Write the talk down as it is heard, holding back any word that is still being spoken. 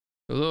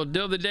A little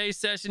deal of the day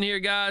session here,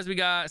 guys. We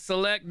got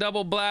Select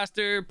Double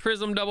Blaster,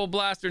 Prism Double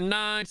Blaster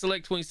 9,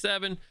 Select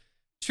 27,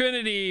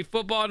 Trinity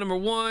Football number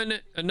 1,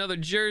 another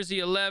Jersey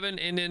 11,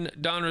 and then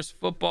Donruss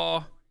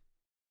Football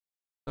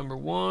number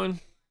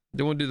 1.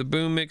 Then we'll do the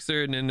boom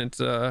mixer, and then it's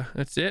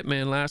that's it,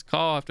 man. Last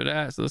call after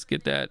that. So let's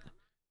get that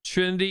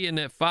Trinity and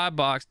that 5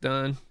 box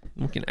done.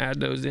 We can add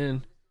those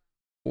in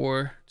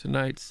for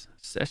tonight's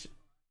session.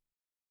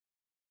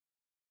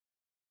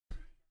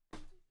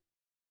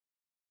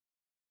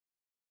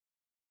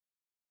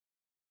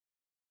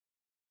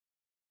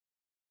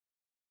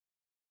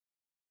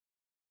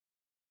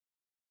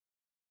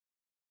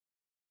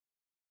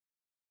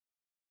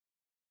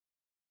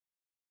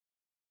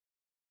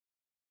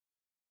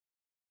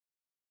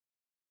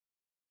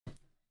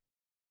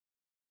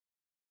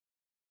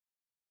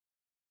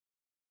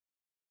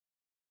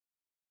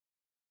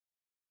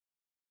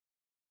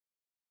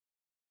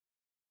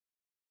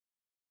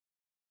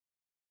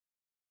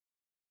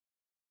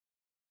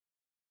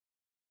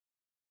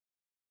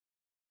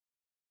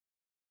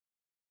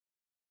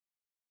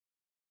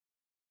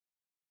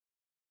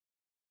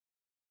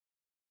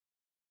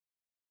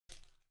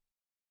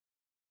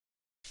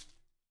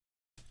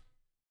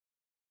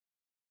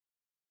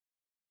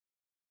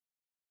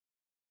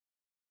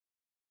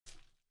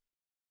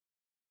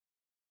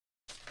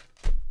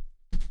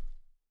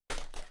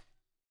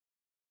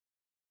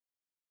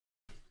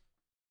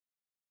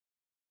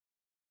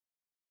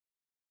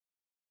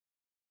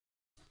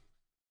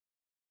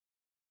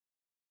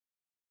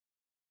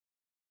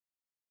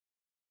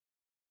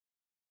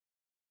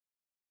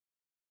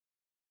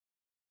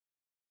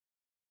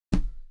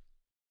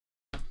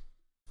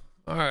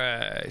 All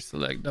right,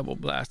 Select Double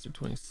Blaster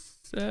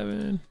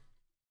 27.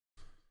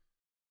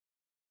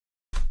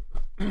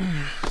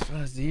 It's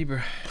not a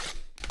zebra.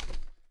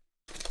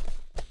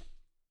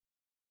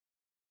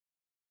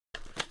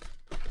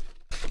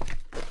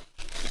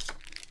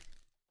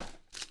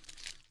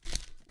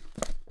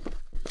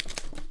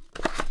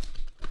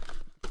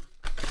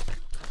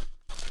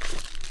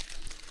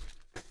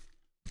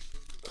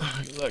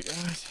 Good luck,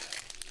 guys.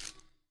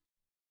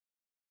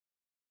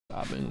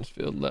 Dobbins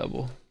field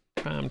level.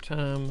 Prime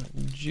time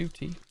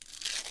duty.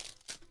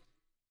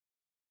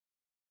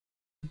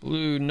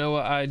 Blue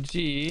Noah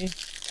IG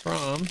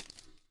from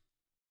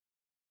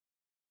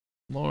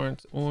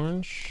Lawrence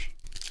Orange.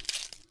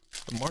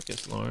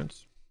 Marcus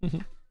Lawrence.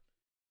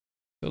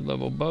 Field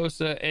level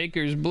Bosa.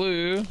 Akers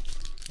blue.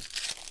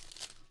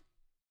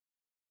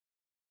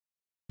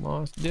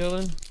 Moss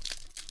Dillon.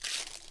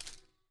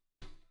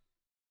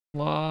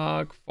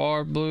 Lock.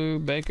 Far blue.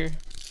 Baker.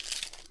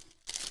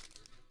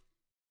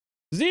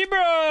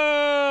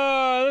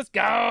 Zebra! Let's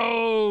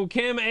go!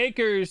 Cam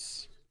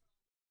Akers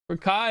for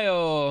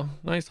Kyle.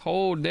 Nice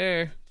hold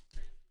there.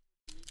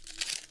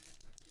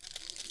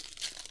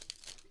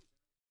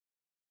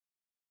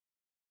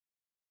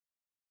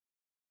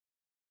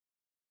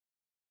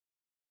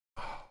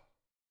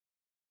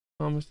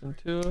 Thomas and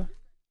Tua.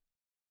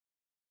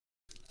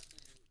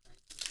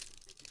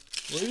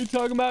 What are you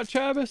talking about,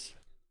 Travis?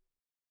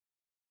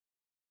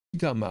 What you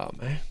talking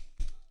about, man?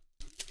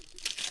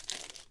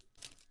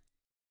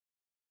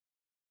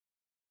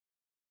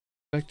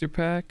 Vector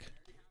pack.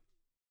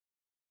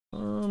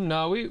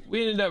 No,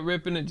 we ended up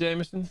ripping it,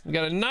 Jameson. We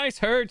got a nice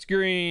Hertz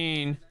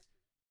green.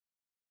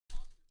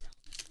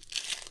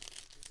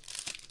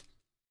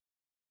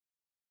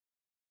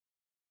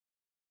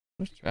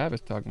 What's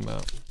Travis talking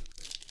about?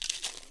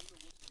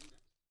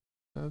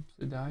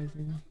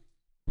 Subsidizing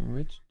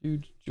rich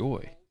dude's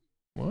joy.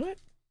 What?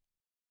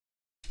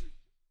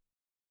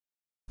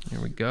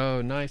 Here we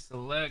go. Nice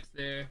selects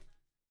there.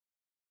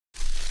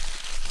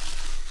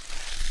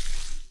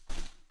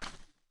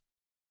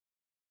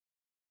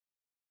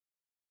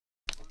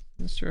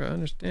 Not sure I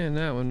understand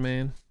that one,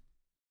 man.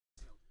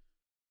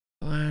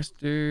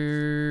 Blaster.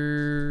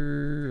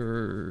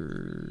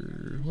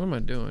 What am I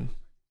doing?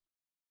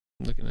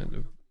 I'm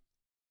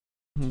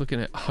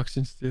looking at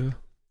auction still.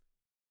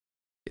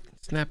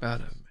 Snap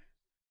out of it.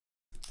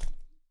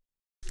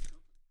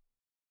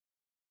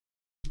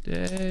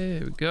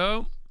 There we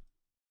go.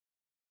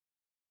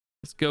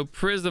 Let's go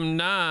Prism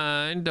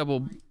 9,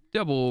 double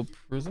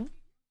Prism.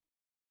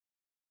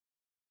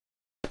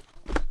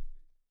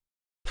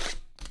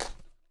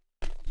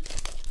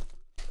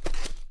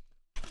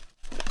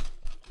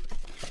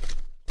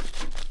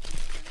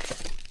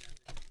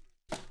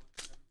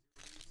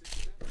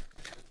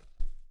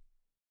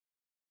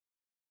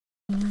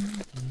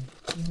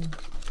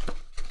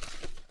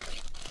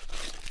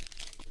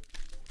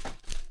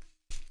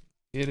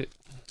 Get it.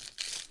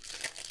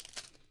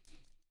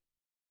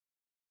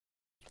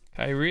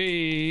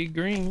 Kyrie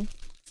green.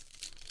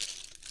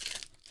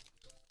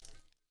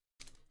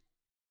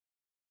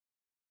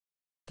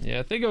 Yeah,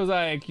 I think it was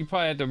like you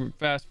probably had to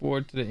fast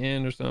forward to the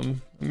end or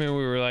something. I mean,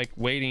 we were like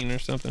waiting or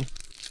something.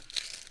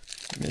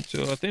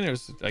 Mitchell, I think there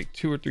was like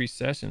 2 or 3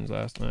 sessions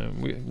last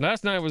night.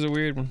 Last night was a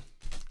weird one.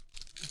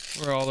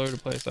 We're all over the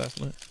place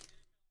last night.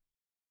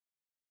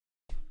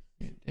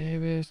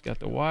 Davis got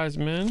the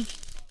Wiseman.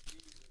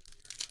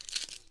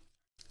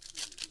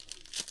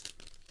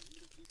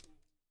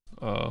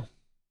 Uh-oh.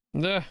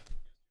 Yeah,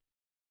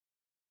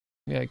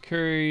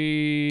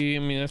 Curry. I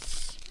mean,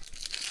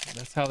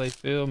 that's how they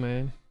feel,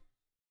 man.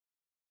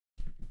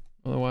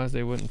 Otherwise,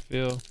 they wouldn't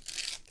feel.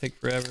 Take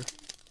forever.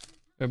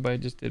 Everybody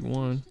just did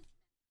one.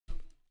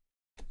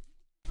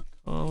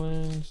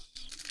 Collins.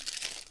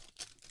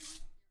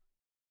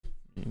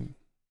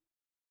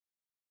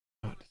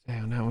 Oh,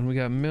 on that one, we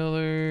got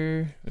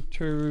Miller,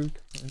 Turk,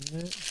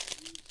 Barnett.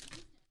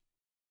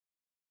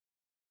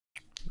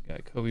 We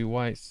got Kobe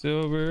White,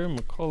 Silver,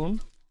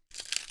 McCollum.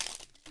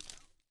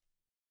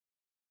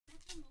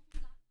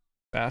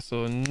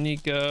 Basil and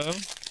Nico.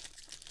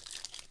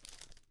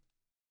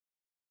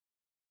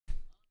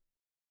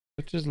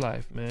 Such is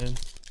life, man.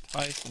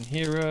 Tyson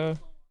Hero.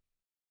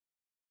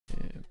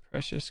 And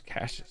Precious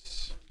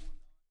Cassius.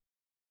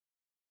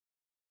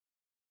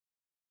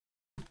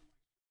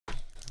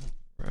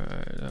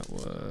 Right, that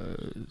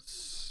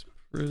was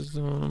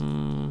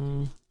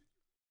Prism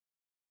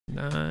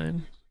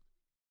 9.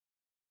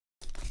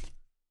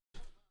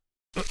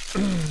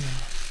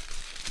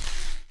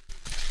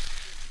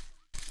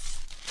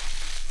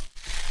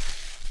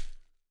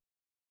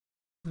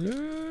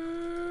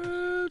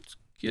 Let's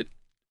get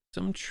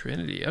some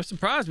Trinity. I'm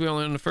surprised we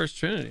only on the first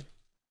Trinity.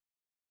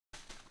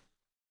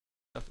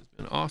 Stuff has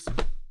been awesome.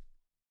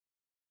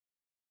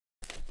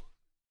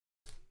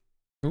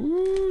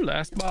 Ooh,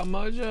 last spot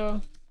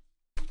mojo.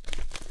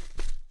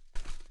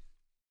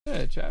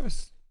 Yeah,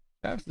 Travis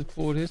has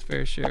pulled his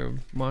fair share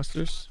of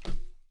monsters.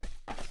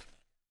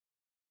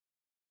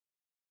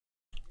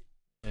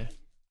 Yeah.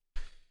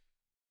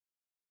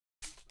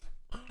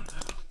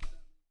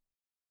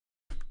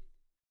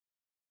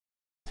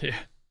 Yeah,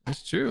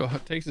 that's true. All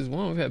it takes is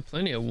one. We've had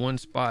plenty of one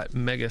spot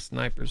mega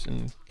snipers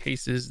and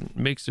cases and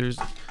mixers,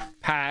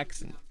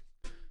 packs and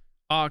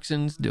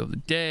auctions, deal of the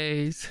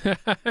days.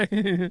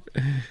 It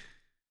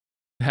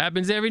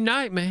happens every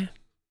night, man.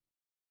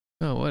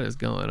 Oh, what is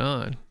going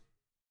on?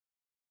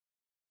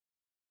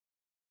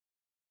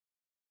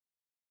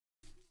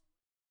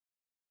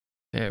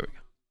 There we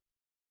go.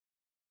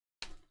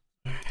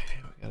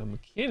 We got a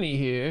McKinney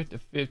here to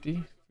 50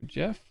 for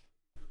Jeff.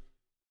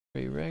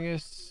 Ray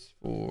Regis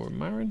for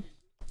Myron.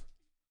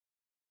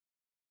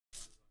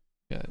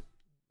 Got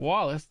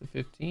Wallace to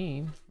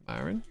 15,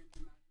 Myron.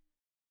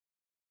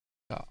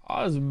 Got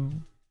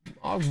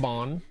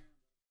Osbon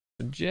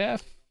for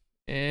Jeff.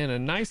 And a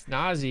nice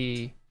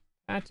Nazi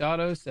patch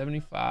auto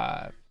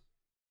 75.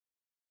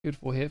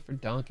 Beautiful hit for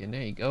Duncan.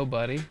 There you go,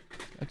 buddy.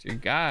 That's your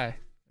guy.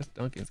 That's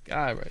Duncan's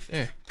guy right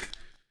there.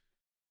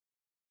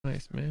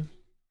 Nice, man.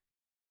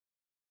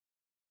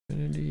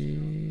 Trinity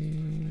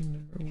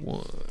number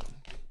 1.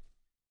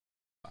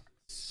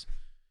 Box.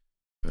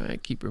 All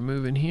right, keep her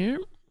moving here.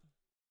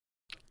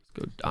 Let's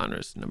go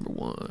Donruss number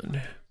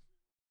 1.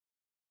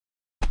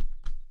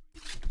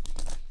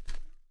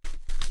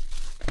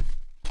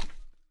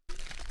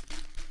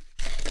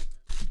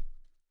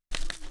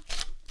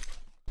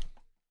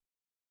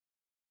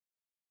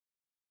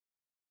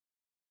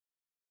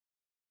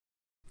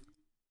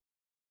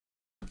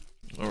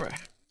 All right.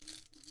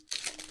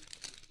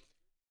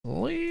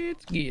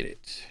 Let's get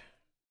it.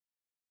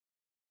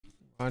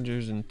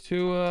 Rogers and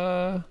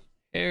Tua.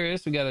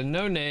 Harris. We got a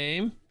no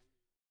name.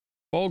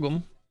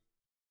 Fulgham.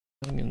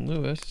 And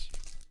Lewis.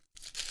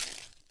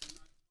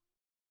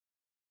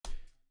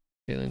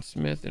 Jalen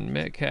Smith and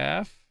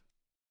Metcalf.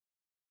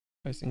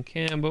 Bryson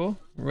Campbell.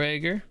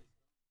 Rager.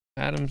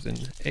 Adams and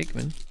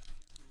Aikman.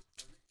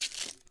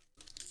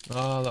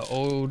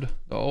 Oh,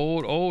 the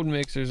old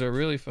mixers are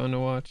really fun to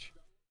watch.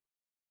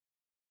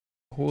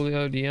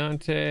 Julio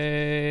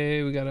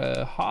Deontay. We got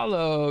a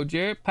hollow.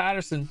 Jarrett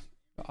Patterson.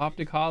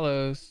 Optic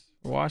hollows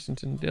for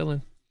Washington.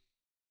 Dylan.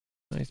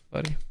 Nice,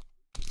 buddy.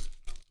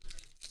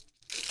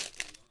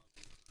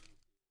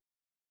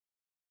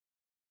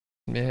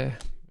 Yeah,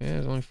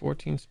 there's only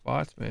 14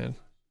 spots, man.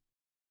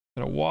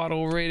 Got a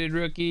Waddle rated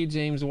rookie.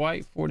 James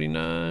White,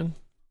 49.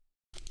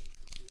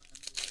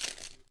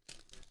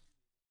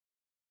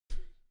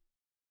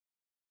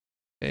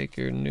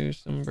 Baker,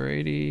 Newsom,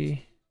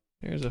 Brady.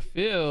 There's a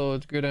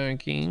Fields, Gridiron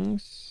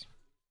Kings.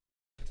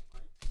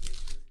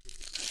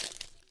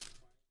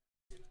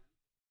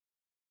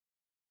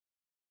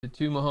 The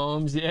 2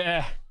 Mahomes,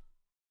 yeah.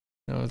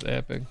 That was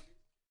epic.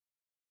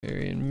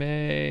 Perry and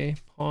May,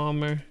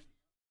 Palmer.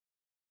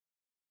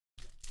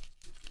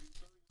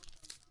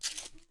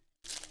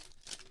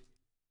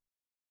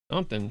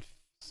 Something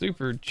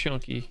super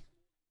chunky.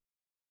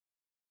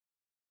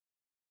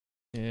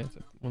 Yeah, it's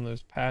one of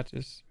those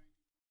patches.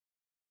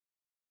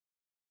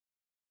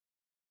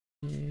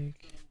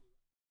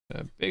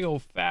 A big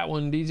old fat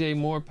one. DJ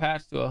Moore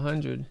patch to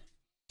 100.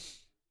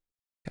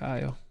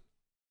 Kyle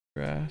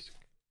Trask.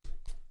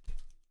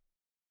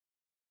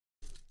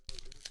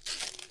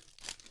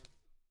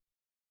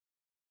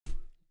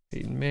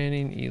 Peyton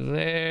Manning,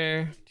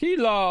 Elaire.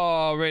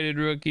 T-Law rated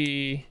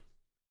rookie.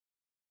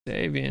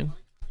 Davian.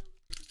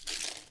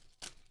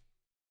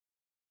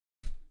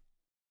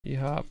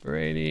 E-Hop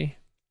Brady.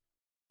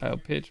 Kyle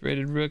Pitts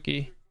rated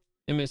rookie.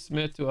 Emmitt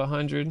Smith to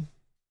 100.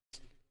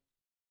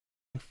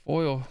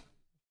 Foil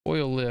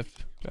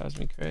lift. Drives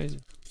me crazy.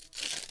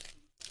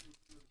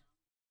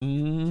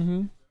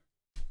 Mm-hmm.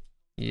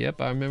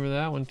 Yep, I remember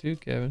that one too,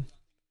 Kevin.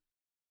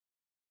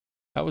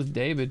 That was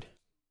David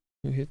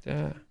who hit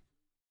that.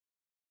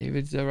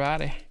 David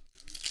Zarate.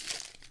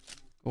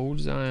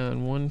 Gold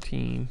Zion, 1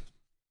 team.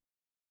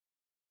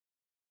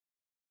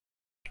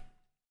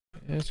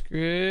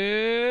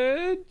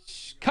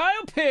 Eskridge.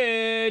 Kyle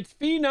Pitts.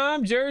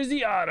 Phenom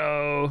Jersey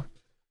Auto.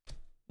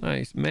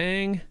 Nice,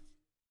 Mang.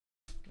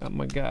 Got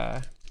my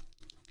guy.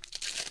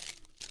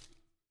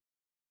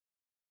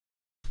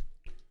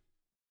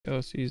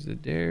 Chelsea's the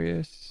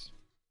Darius.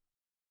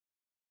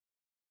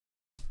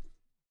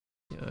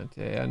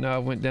 Deontay. I know I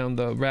went down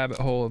the rabbit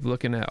hole of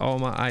looking at all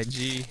my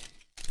IG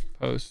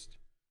posts.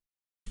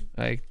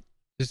 Like,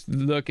 just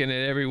looking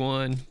at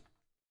everyone.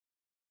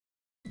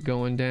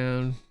 Going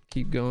down.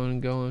 Keep going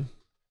and going.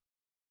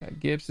 Got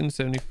Gibson,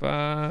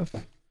 75.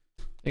 I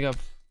think I've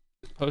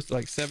posted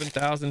like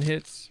 7,000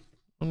 hits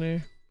on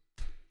there.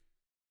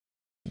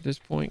 At this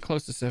point,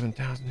 close to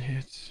 7,000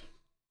 hits.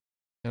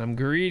 And I'm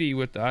greedy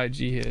with the IG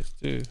hits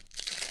too.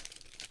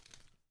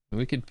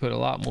 We could put a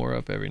lot more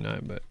up every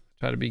night, but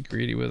try to be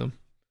greedy with them.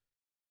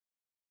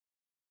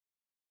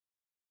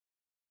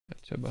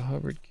 Got Chuba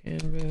Hubbard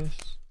canvas.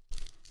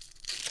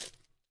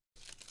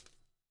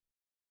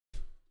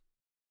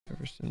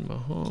 Jefferson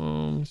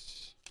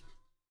Mahomes.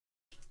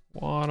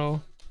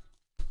 Waddle.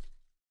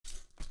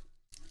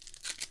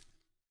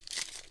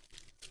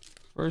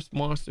 First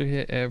monster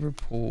hit ever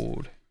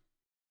pulled.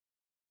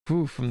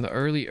 Ooh, from the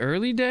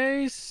early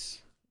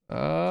days?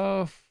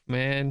 Oh,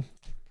 man.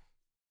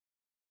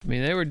 I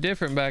mean, they were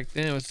different back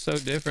then. It was so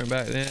different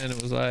back then.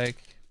 It was like...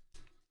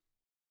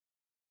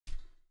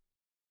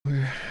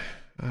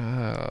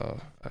 Oh,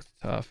 that's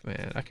tough,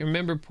 man. I can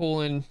remember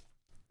pulling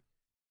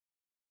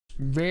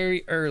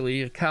very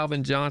early a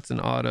Calvin Johnson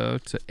auto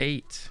to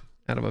 8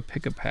 out of a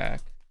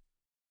pick-a-pack.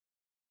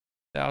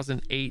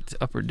 2008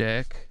 Upper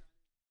Deck.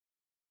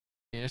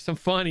 Yeah, some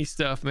funny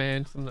stuff,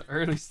 man. Some of the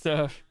early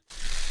stuff.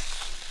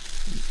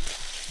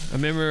 I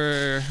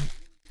remember...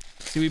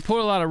 See, we pulled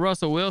a lot of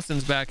Russell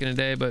Wilsons back in the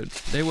day, but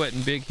they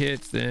wasn't big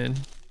hits then.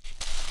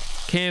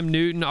 Cam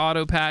Newton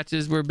auto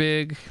patches were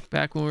big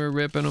back when we were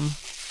ripping them.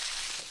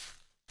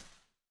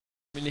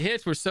 I mean, the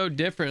hits were so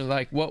different,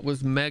 like what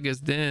was megas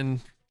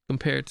then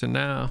compared to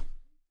now.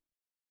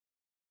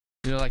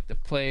 You know, like the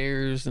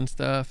players and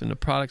stuff, and the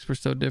products were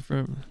so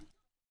different.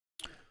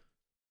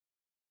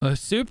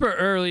 Super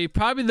early,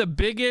 probably the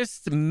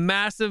biggest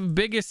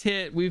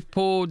hit we've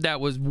pulled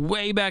that was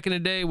way back in the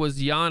day was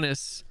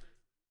Giannis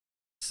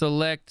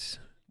Select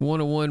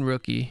 101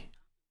 rookie.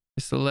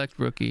 Select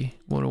rookie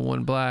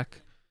 101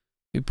 black.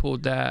 We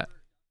pulled that.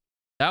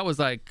 That was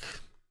like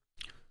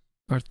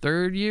our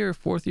 3rd year,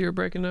 4th year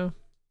breaking now.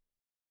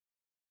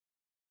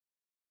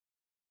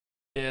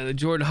 Yeah, the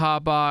Jordan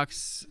Hot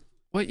Box.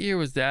 What year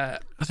was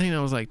that? I think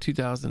that was like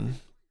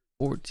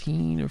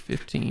 2014 or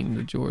 15,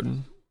 the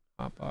Jordan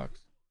Hot Box.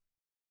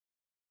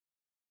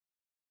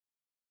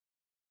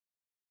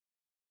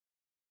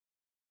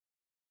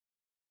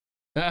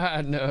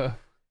 No.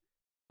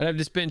 I'd have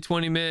to spend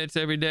 20 minutes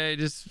every day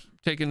just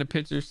taking the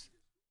pictures.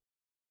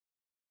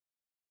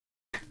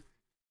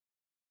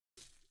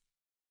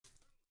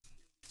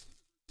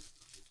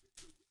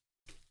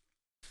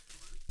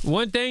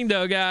 One thing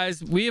though,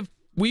 guys, we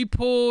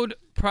pulled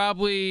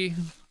probably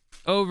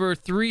over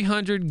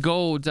 300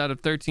 golds out of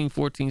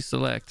 1314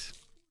 Select.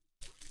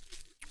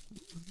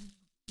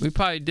 We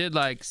probably did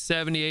like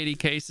 70, 80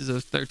 cases of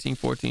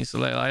 1314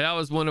 Select. Like that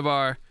was one of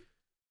our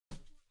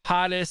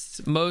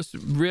hottest, most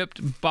ripped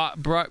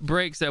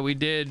breaks that we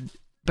did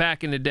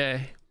back in the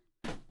day.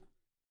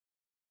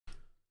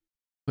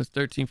 Was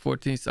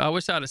 1314. So I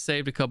wish I'd have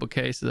saved a couple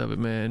cases of it,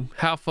 man.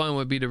 How fun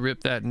would it be to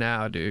rip that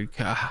now, dude?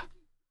 God.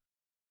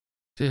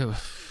 Dude.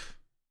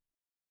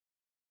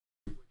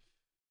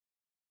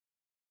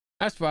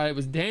 That's right, it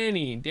was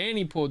Danny.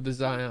 Danny pulled the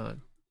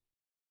Zion.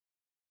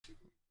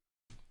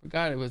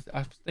 Forgot it was, I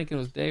was thinking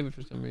it was David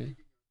for some reason.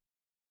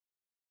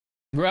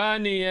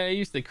 Rodney, yeah, he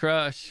used to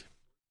crush.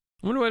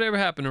 I wonder whatever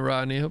happened to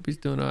Rodney. Hope he's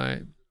doing all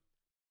right.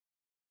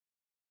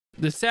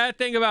 The sad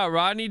thing about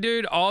Rodney,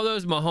 dude, all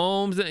those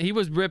Mahomes, he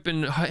was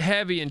ripping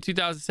heavy in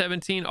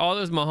 2017. All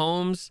those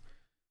Mahomes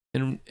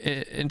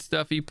and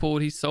stuff he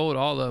pulled, he sold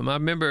all of them. I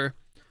remember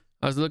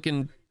I was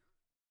looking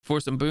for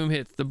some boom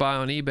hits to buy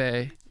on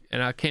eBay,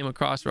 and I came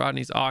across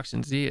Rodney's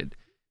auctions. He had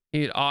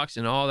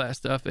auctioned all that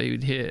stuff that he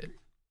would hit.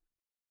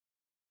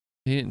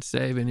 He didn't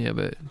save any of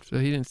it. So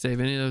he didn't save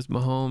any of those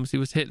Mahomes. He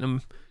was hitting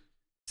them,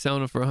 selling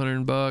them for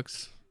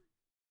 $100.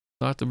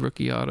 Lots of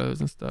rookie autos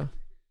and stuff.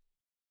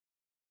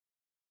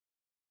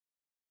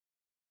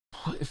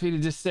 If he'd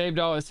have just saved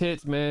all his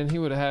hits, man, he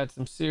would have had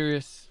some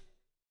serious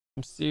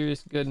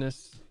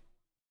goodness.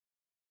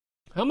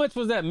 How much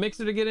was that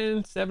mixer to get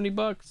in?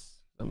 $70?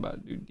 I'm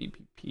about to do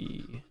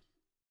DPP.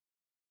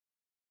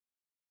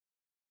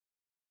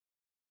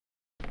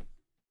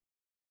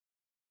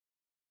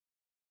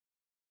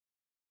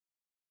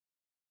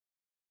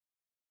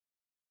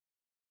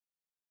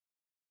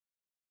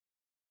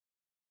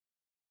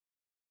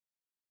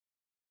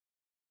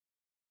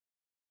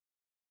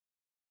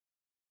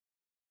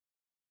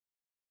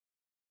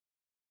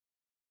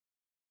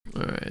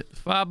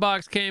 5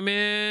 box came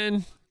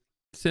in.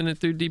 Send it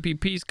through.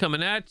 DPP's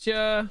coming at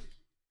ya.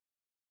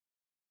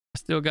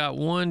 Still got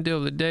one deal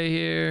of the day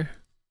here.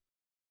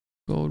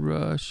 Gold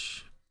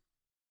Rush.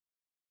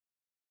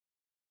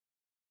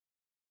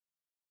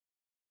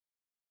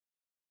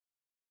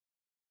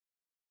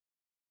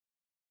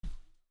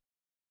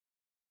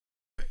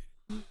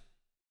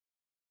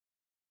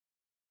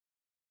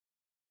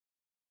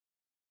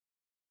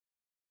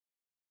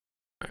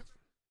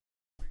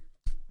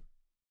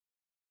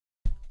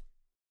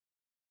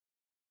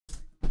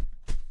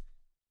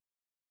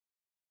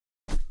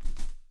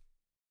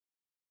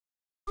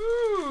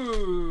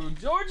 Ooh,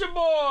 Georgia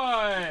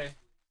boy.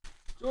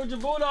 Georgia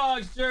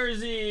Bulldogs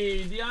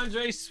jersey.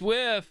 DeAndre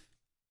Swift.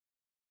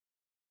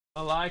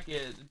 I like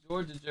it. The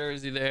Georgia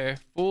jersey there.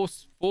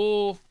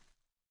 Full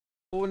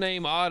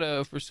name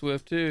auto for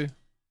Swift too.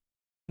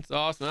 That's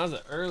awesome. That was an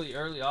early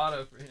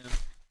auto for him.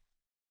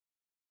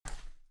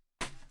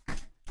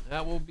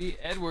 That will be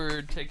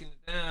Edward taking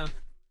it down.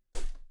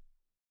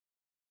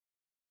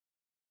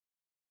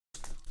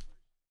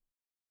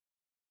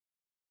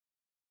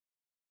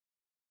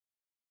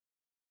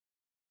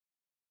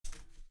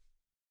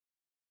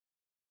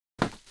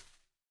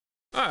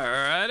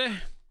 Alrighty.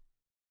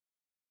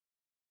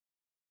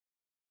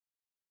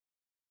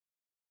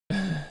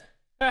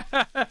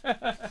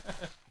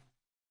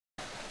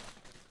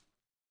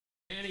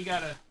 and he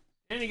got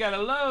a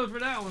load for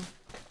that one.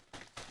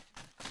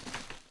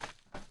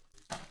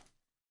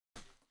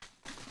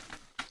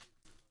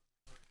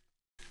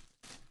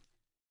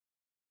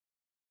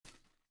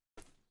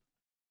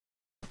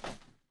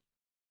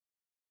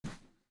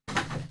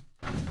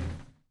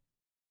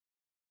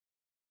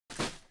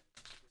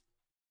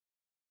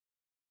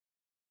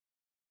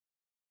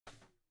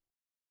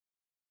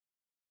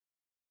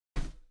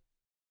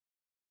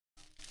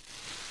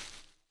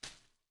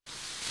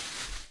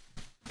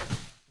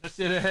 I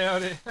should have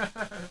held it.